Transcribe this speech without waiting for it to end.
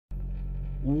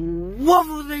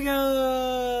Waffle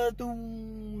Digger!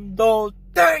 Doom, do,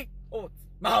 day! Oh, it's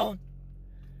Mountain!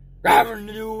 Grabbing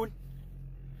the dude!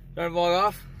 Trying to vlog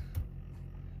off.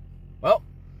 Well,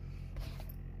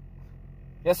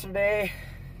 yesterday,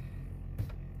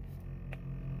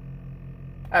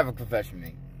 I have a confession to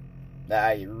make that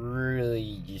I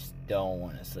really just don't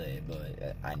want to say,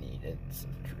 but I need it. It's the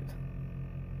truth.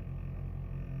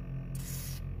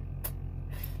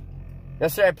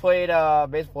 Yesterday I played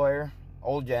base player,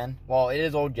 old gen. Well, it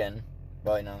is old gen,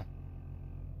 but no.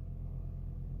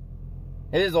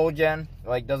 It is old gen.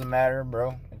 Like, doesn't matter,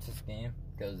 bro. It's this game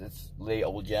because it's literally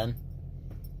old gen.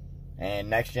 And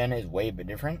next gen is way bit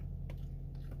different.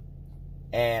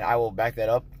 And I will back that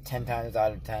up 10 times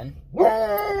out of 10.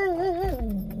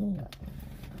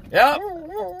 Yep.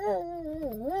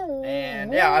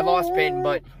 And yeah, I lost Peyton,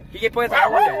 but he can play with our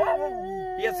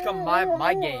gen. He has to come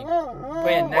my game,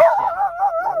 playing next gen.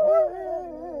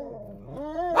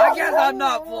 I guess I'm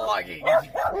not vlogging.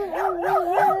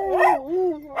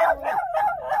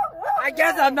 I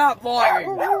guess I'm not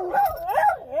vlogging.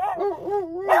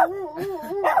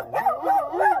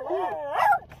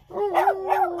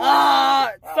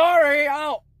 Sorry.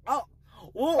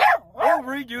 We'll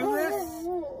redo this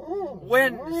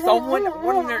when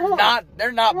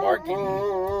they're not barking.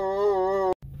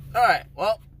 Alright,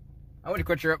 well, I went to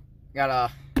Quick Trip. Got a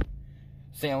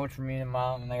sandwich for me and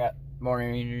Mom, and I got more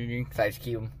energy because I just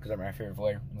keep them because they're my favorite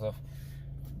flavor and stuff.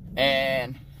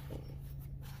 And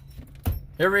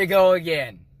here we go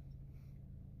again.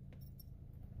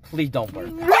 Please don't bark.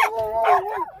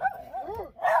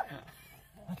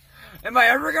 Am I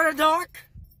ever gonna talk?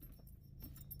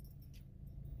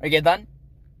 Are you guys done?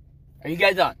 Are you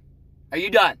guys done? Are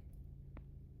you done?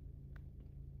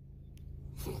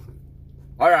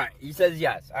 Alright, he says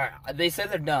yes. Alright, they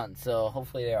said they're done, so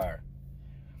hopefully they are.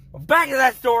 But back to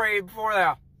that story before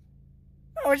that.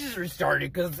 I just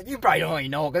restarted because you probably don't even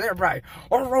know because they're probably.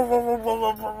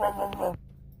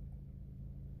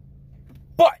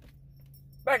 But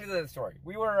back to the story.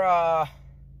 We were I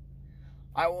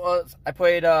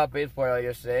played base player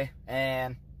yesterday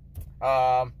and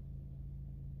I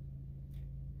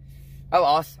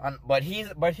lost but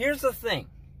here's the thing.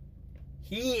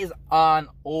 He is on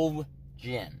old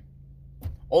gen.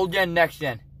 Old gen, next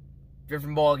gen.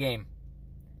 Different ball game.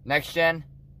 Next gen,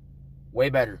 way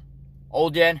better.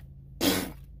 Old gen,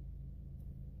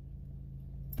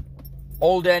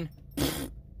 old gen,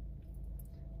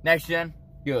 next gen,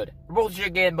 good. We're both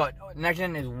shit game, but next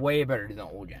gen is way better than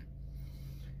old gen.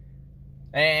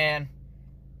 And,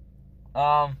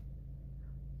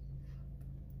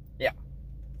 yeah.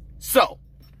 So,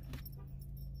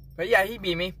 but yeah, he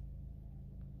beat me.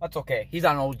 That's okay. He's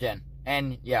on old gen.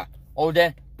 And yeah, old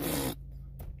gen,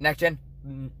 next gen,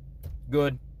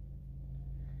 good.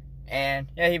 And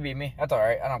yeah, he beat me. That's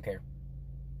alright. I don't care.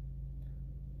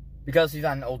 Because he's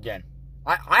on old gen.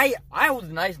 I was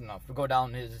nice enough to go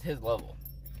down his level.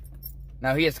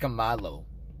 Now he has to come my level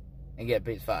and get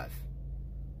base 5.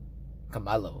 Come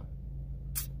my level.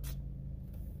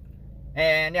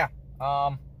 And yeah.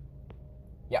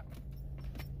 Yeah.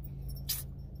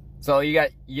 So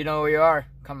you know where you are.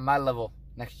 Come my level.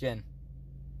 Next gen.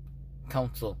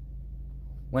 Council.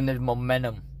 When there's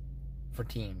momentum for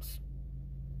teams.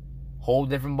 Whole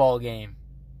different ball game.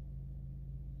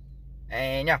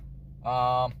 And yeah.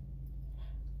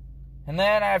 And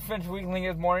then I finished weekly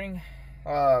this morning.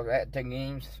 At 10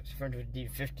 games. Finished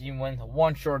with 15 wins.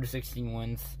 One short of 16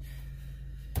 wins.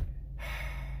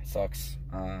 Sucks.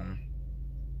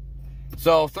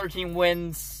 So 13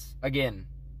 wins again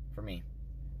for me.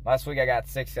 Last week I got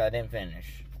 6. I didn't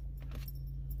finish.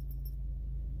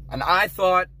 And I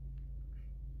thought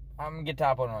I'm gonna get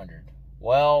top 100.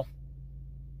 Well,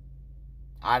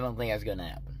 I don't think that's gonna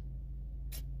happen.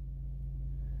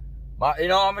 But you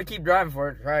know, I'm gonna keep driving for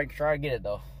it. Try to get it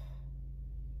though.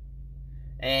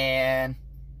 And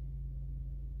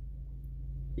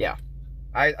yeah,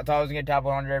 I thought I was gonna get top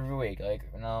 100 every week.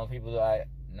 Like, no, people I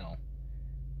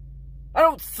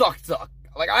don't suck.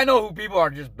 Like, I know who people are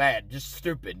just bad, just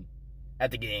stupid at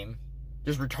the game,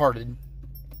 just retarded.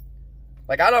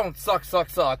 Like, I don't suck.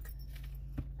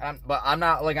 But I'm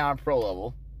not like on a pro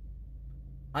level.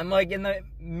 I'm like in the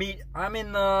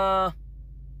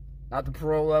not the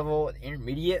pro level,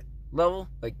 intermediate level,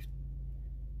 like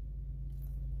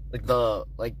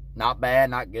not bad,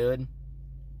 not good,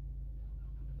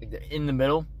 like in the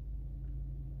middle.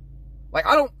 Like,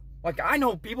 I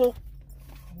know people.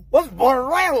 What's going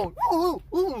around? Ooh,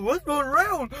 what's going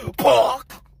around?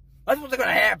 That's what's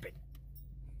gonna happen.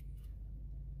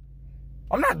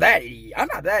 I'm not that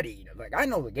idiot. Like, I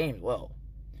know the game well.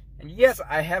 And yes,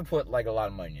 I have put like a lot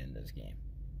of money in this game.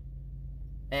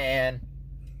 And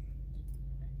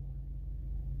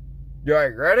do I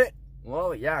regret it?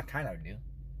 Well, yeah, I kind of do.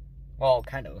 Well,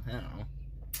 kind of. I don't know.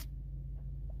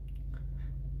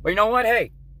 But you know what?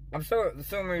 Hey, I'm still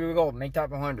assuming we go make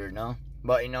top 100, no?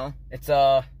 But, you know, it's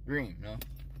a dream, no?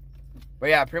 But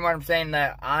yeah, pretty much I'm saying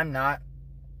that I'm not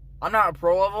a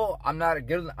pro level. I'm not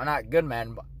good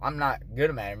man. But I'm not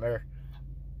good man. But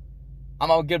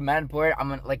I'm a good man player.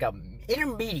 I'm like a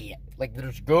intermediate. Like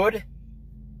there's good,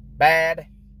 bad,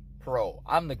 pro.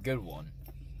 I'm the good one.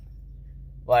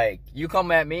 Like you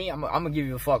come at me, I'm gonna give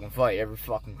you a fucking fight every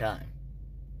fucking time.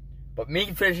 But me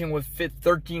finishing with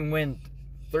 13 win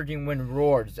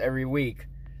rewards every week,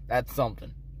 that's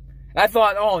something. And I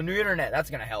thought, oh, new internet, that's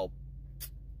gonna help.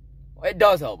 Well, it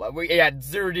does help. We had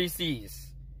 0 DCs.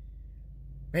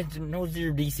 We had no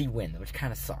 0 DC wins, which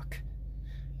kind of suck.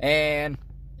 And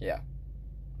yeah,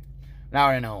 now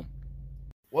we're in home.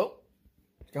 Well,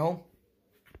 let's go home.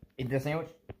 Eat the sandwich.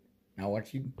 Now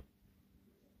watch you.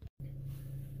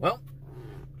 Well,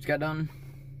 just got done.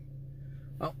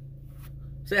 Well,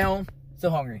 stay home.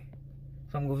 Still hungry.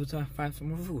 So I'm going to find some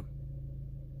more food.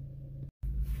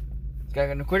 Just got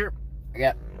a quitter. I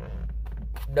got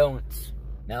donuts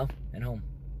now at home.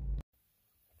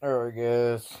 Alright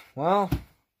guys. Well,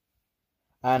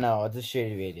 I know it's a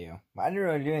shitty video, but I didn't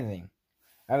really do anything.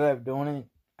 I ended up doing it.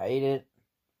 I ate it,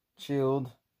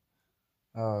 chilled,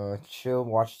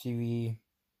 watched TV,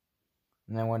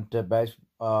 and then went to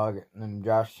and then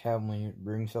Josh had me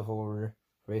bring stuff over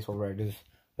for baseball practice.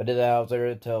 I did that. I was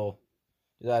there till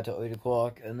 8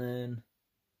 o'clock, and then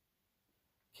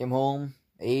came home,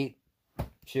 ate,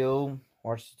 chilled,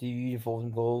 watched the TV, fold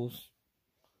some clothes,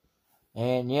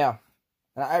 and yeah,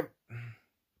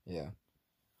 yeah.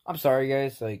 I'm sorry,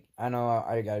 guys. Like I know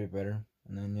I gotta be better,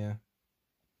 and then yeah,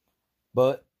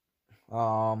 but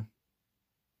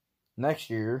next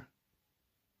year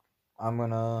I'm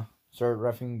gonna start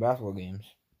reffing basketball games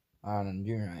on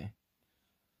junior high.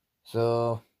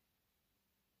 So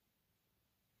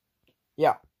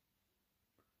yeah,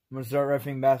 I'm gonna start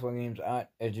reffing basketball games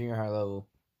at junior high level.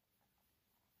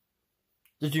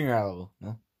 Just junior high level,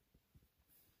 no?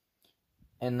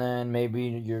 And then maybe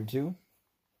in a year or two,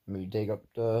 maybe take up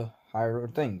the higher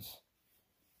things.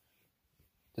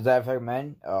 Does that affect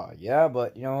men? Yeah,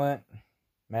 but you know what?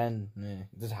 Men,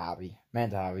 it's a hobby.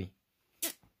 Man's a hobby.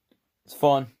 It's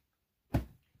fun.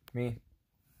 Me.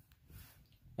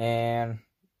 And,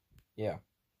 yeah.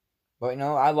 But, you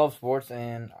know, I love sports,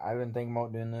 and I've been thinking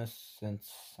about doing this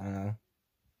since, I don't know,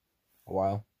 a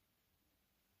while.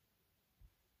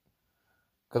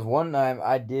 Because one time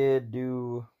I did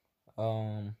do,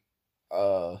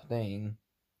 a thing.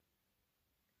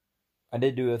 I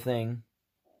did do a thing,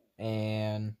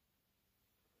 and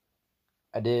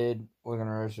was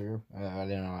gonna register. I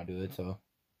didn't know how to do it, so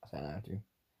I said I have to.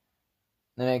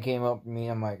 Then it came up to me.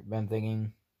 I'm like, been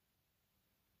thinking,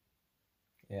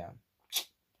 yeah,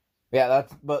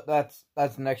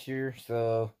 that's next year.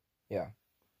 So yeah,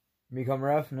 become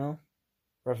ref, no,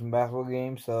 ref some basketball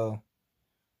games. So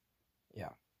yeah,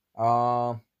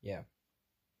 yeah.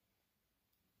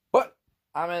 But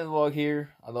I'm in the vlog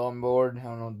here. Although I'm bored, I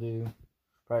don't know what to do.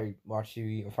 Probably watch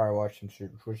TV. If I watch some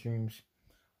Twitch streams,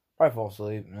 probably fall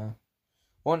asleep. You know,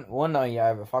 one night, yeah,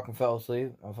 I fucking fell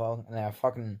asleep. And then I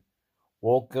fucking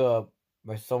woke up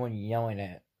by someone yelling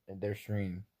at their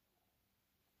stream.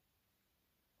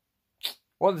 It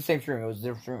wasn't the same stream. It was a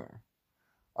different streamer.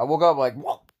 I woke up like,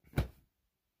 what?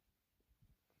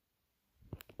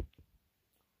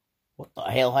 What the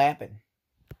hell happened?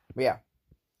 But yeah.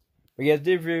 But you guys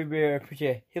did really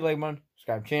appreciate it. Hit the like button,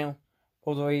 subscribe to the channel,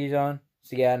 post notifications on.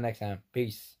 See you guys next time.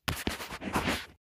 Peace.